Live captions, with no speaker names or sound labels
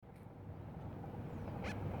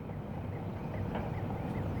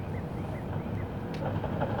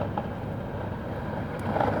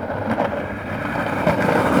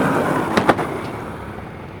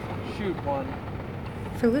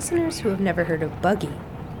For listeners who have never heard of buggy,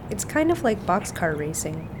 it's kind of like boxcar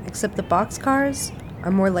racing, except the boxcars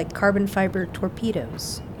are more like carbon fiber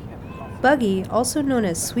torpedoes. Buggy, also known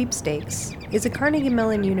as sweepstakes, is a Carnegie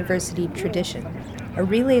Mellon University tradition, a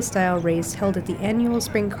relay-style race held at the annual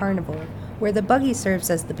Spring Carnival, where the buggy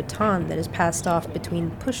serves as the baton that is passed off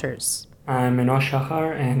between pushers. I'm Enosh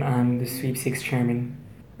Shachar, and I'm the sweepstakes chairman.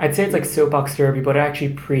 I'd say it's like soapbox derby, but it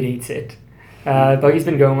actually predates it. Buggy's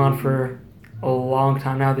been going on for a long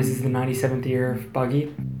time now. This is the 97th year of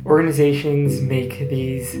Buggy. Organizations make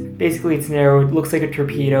these, basically it's narrow, it looks like a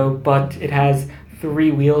torpedo, but it has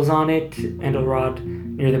 3 wheels on it and a rod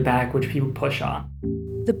near the back which people push on.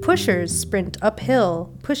 The pushers sprint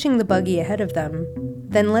uphill, pushing the buggy ahead of them,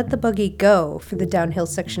 then let the buggy go for the downhill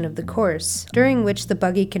section of the course, during which the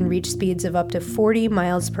buggy can reach speeds of up to 40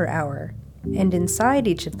 miles per hour. And inside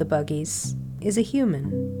each of the buggies is a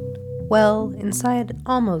human. Well, inside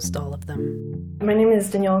almost all of them. My name is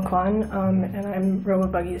Danielle Kwan, and I'm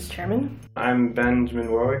RoboBuggy's chairman. I'm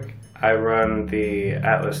Benjamin Warwick. I run the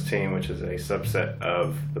Atlas team, which is a subset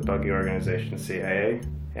of the buggy organization CIA,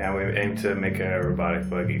 and we aim to make a robotic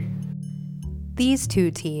buggy. These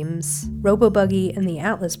 2 teams, RoboBuggy and the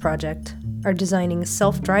Atlas Project, are designing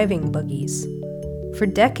self-driving buggies. For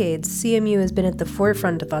decades, CMU has been at the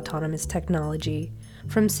forefront of autonomous technology,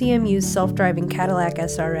 from CMU's self-driving Cadillac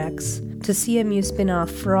SRX to CMU spin-off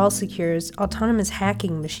For All Secure's autonomous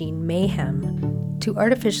hacking machine Mayhem, to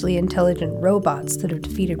artificially intelligent robots that have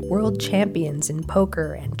defeated world champions in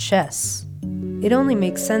poker and chess. It only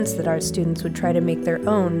makes sense that our students would try to make their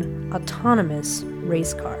own autonomous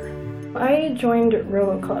race car. I joined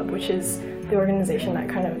RoboClub, which is the organization that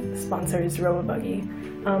kind of sponsors RoboBuggy.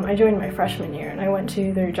 I joined my freshman year, and I went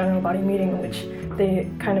to their general body meeting in which they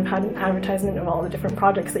kind of had an advertisement of all the different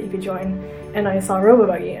projects that you could join, and I saw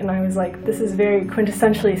RoboBuggy, and I was like, this is very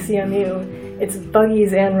quintessentially CMU. It's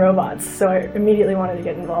buggies and robots, so I immediately wanted to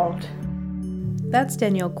get involved. That's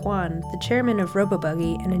Danielle Kwan, the chairman of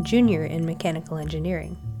RoboBuggy and a junior in mechanical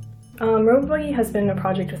engineering. RoboBuggy has been a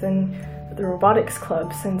project within the Robotics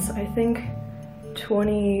Club since, I think,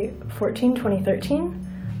 2014, 2013.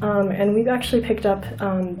 And we've actually picked up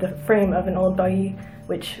the frame of an old buggy,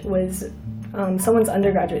 which was someone's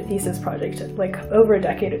undergraduate thesis project, like over a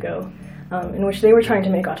decade ago, in which they were trying to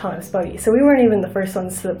make autonomous buggy. So we weren't even the first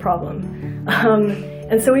ones to the problem.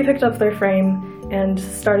 And so we picked up their frame and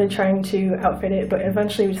started trying to outfit it, but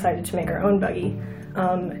eventually we decided to make our own buggy,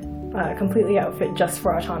 completely outfit just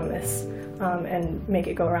for autonomous, and make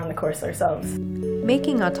it go around the course ourselves.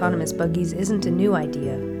 Making autonomous buggies isn't a new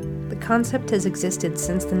idea. The concept has existed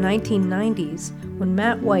since the 1990s, when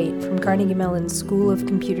Matt White from Carnegie Mellon's School of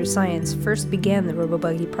Computer Science first began the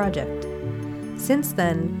RoboBuggy project. Since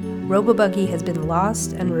then, RoboBuggy has been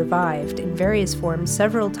lost and revived in various forms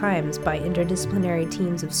several times by interdisciplinary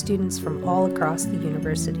teams of students from all across the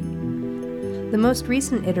university. The most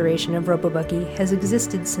recent iteration of RoboBuggy has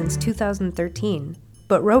existed since 2013,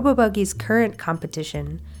 but RoboBuggy's current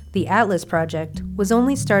competition, the Atlas Project, was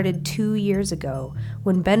only started 2 years ago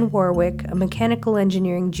when Ben Warwick, a mechanical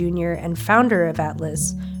engineering junior and founder of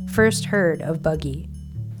Atlas, first heard of Buggy.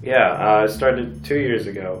 Yeah, it started 2 years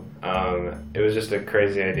ago. It was just a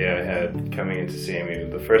crazy idea I had coming into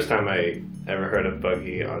CMU. The first time I ever heard of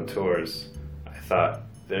Buggy on tours, I thought,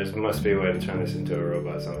 there must be a way to turn this into a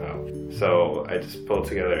robot somehow. So I just pulled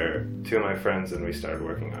together 2 of my friends and we started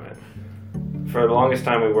working on it. For the longest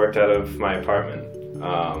time we worked out of my apartment.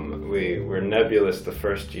 We were nebulous the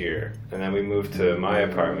first year, and then we moved to my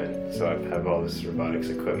apartment, so I have all this robotics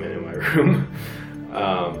equipment in my room.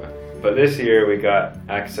 But this year we got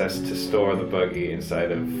access to store the buggy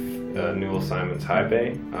inside of Newell Simon's High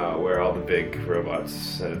Bay, where all the big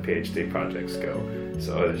robots PhD projects go.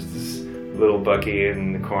 So there's this little buggy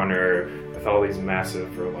in the corner with all these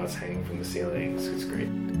massive robots hanging from the ceilings. It's great.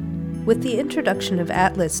 With the introduction of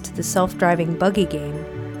Atlas to the self-driving buggy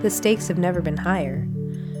game, the stakes have never been higher.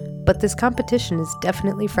 But this competition is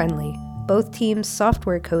definitely friendly. Both teams'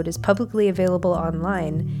 software code is publicly available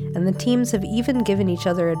online, and the teams have even given each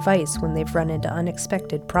other advice when they've run into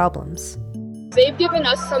unexpected problems. They've given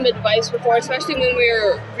us some advice before, especially when we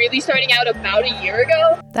were really starting out about a year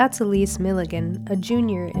ago. That's Elise Milligan, a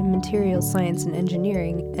junior in materials science and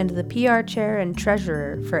engineering, and the PR chair and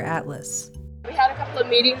treasurer for Atlas. We had a couple of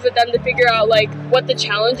meetings with them to figure out what the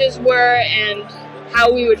challenges were and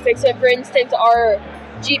how we would fix it. For instance, our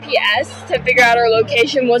GPS to figure out our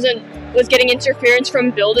location was getting interference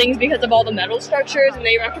from buildings because of all the metal structures, and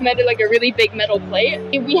they recommended a really big metal plate.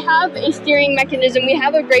 We have a steering mechanism, we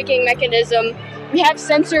have a braking mechanism, we have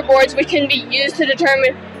sensor boards which can be used to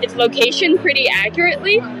determine its location pretty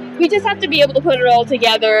accurately. We just have to be able to put it all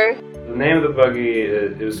together. The name of the buggy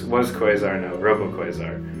was Quasar, no,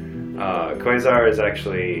 RoboQuasar. Quasar is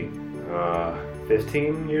actually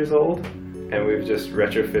 15 years old, and we've just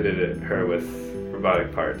retrofitted her with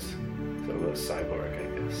robotic parts. So a little cyborg,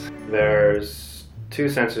 I guess. There's two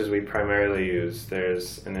sensors we primarily use.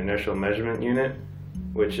 There's an inertial measurement unit,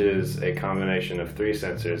 which is a combination of three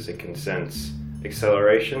sensors. It can sense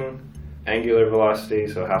acceleration, angular velocity,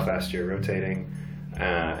 so how fast you're rotating,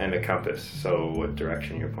 and a compass, so what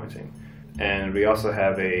direction you're pointing. And we also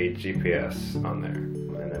have a GPS on there.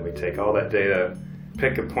 And then we take all that data,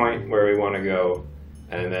 pick a point where we want to go,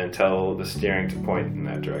 and then tell the steering to point in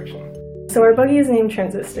that direction. So our buggy is named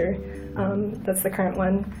Transistor. That's the current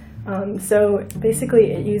one. So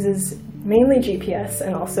basically it uses mainly GPS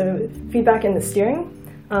and also feedback in the steering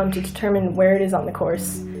to determine where it is on the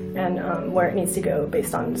course and where it needs to go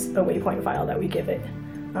based on a waypoint file that we give it.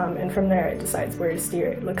 And from there it decides where to steer.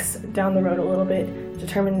 It looks down the road a little bit,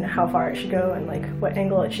 determine how far it should go and like what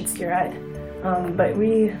angle it should steer at. But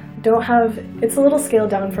we don't have, it's a little scaled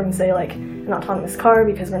down from say like an autonomous car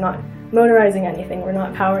because we're not motorizing anything, we're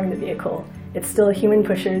not powering the vehicle. It's still human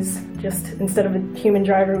pushers, just instead of a human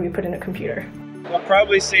driver we put in a computer. We'll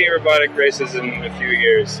probably see robotic races in a few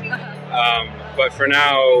years, but for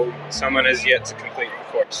now someone has yet to complete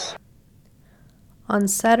the course. On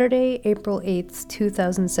Saturday, April 8th,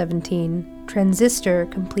 2017, Transistor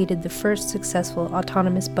completed the first successful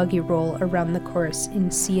autonomous buggy roll around the course in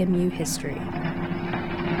CMU history.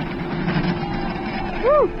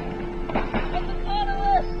 Woo!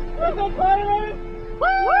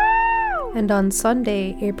 And on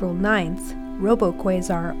Sunday, April 9th,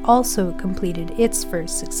 RoboQuasar also completed its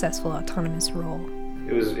first successful autonomous roll.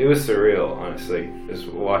 It was surreal, honestly, just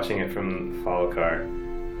watching it from the follow car.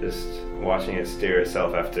 Just watching it steer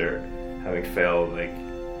itself after having failed like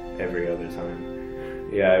every other time.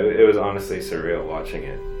 Yeah, it was honestly surreal watching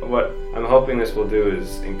it. What I'm hoping this will do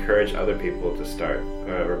is encourage other people to start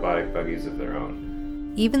robotic buggies of their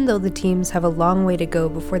own. Even though the teams have a long way to go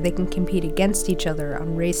before they can compete against each other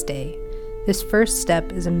on race day, this first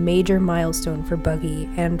step is a major milestone for Buggy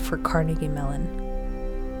and for Carnegie Mellon.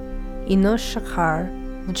 Inosh Shachar,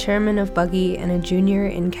 the chairman of Buggy and a junior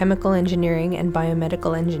in chemical engineering and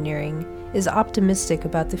biomedical engineering, is optimistic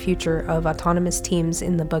about the future of autonomous teams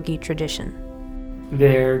in the Buggy tradition.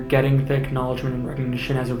 They're getting the acknowledgement and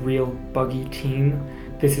recognition as a real Buggy team.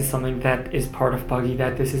 This is something that is part of Buggy,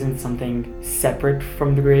 that this isn't something separate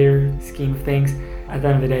from the greater scheme of things. At the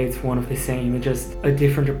end of the day, it's one of the same, it's just a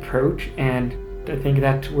different approach, and I think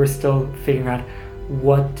that we're still figuring out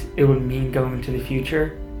what it would mean going into the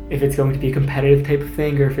future. If it's going to be a competitive type of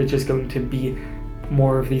thing or if it's just going to be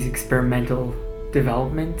more of these experimental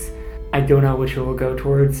developments. I don't know which it will go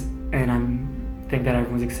towards, and I think that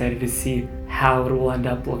everyone's excited to see how it will end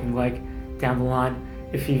up looking like down the line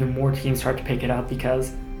if even more teams start to pick it up,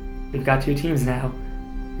 because we've got two teams now.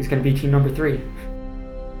 Who's going to be team number 3?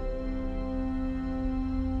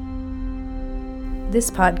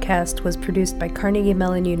 This podcast was produced by Carnegie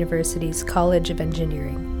Mellon University's College of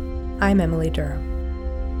Engineering. I'm Emily Durham.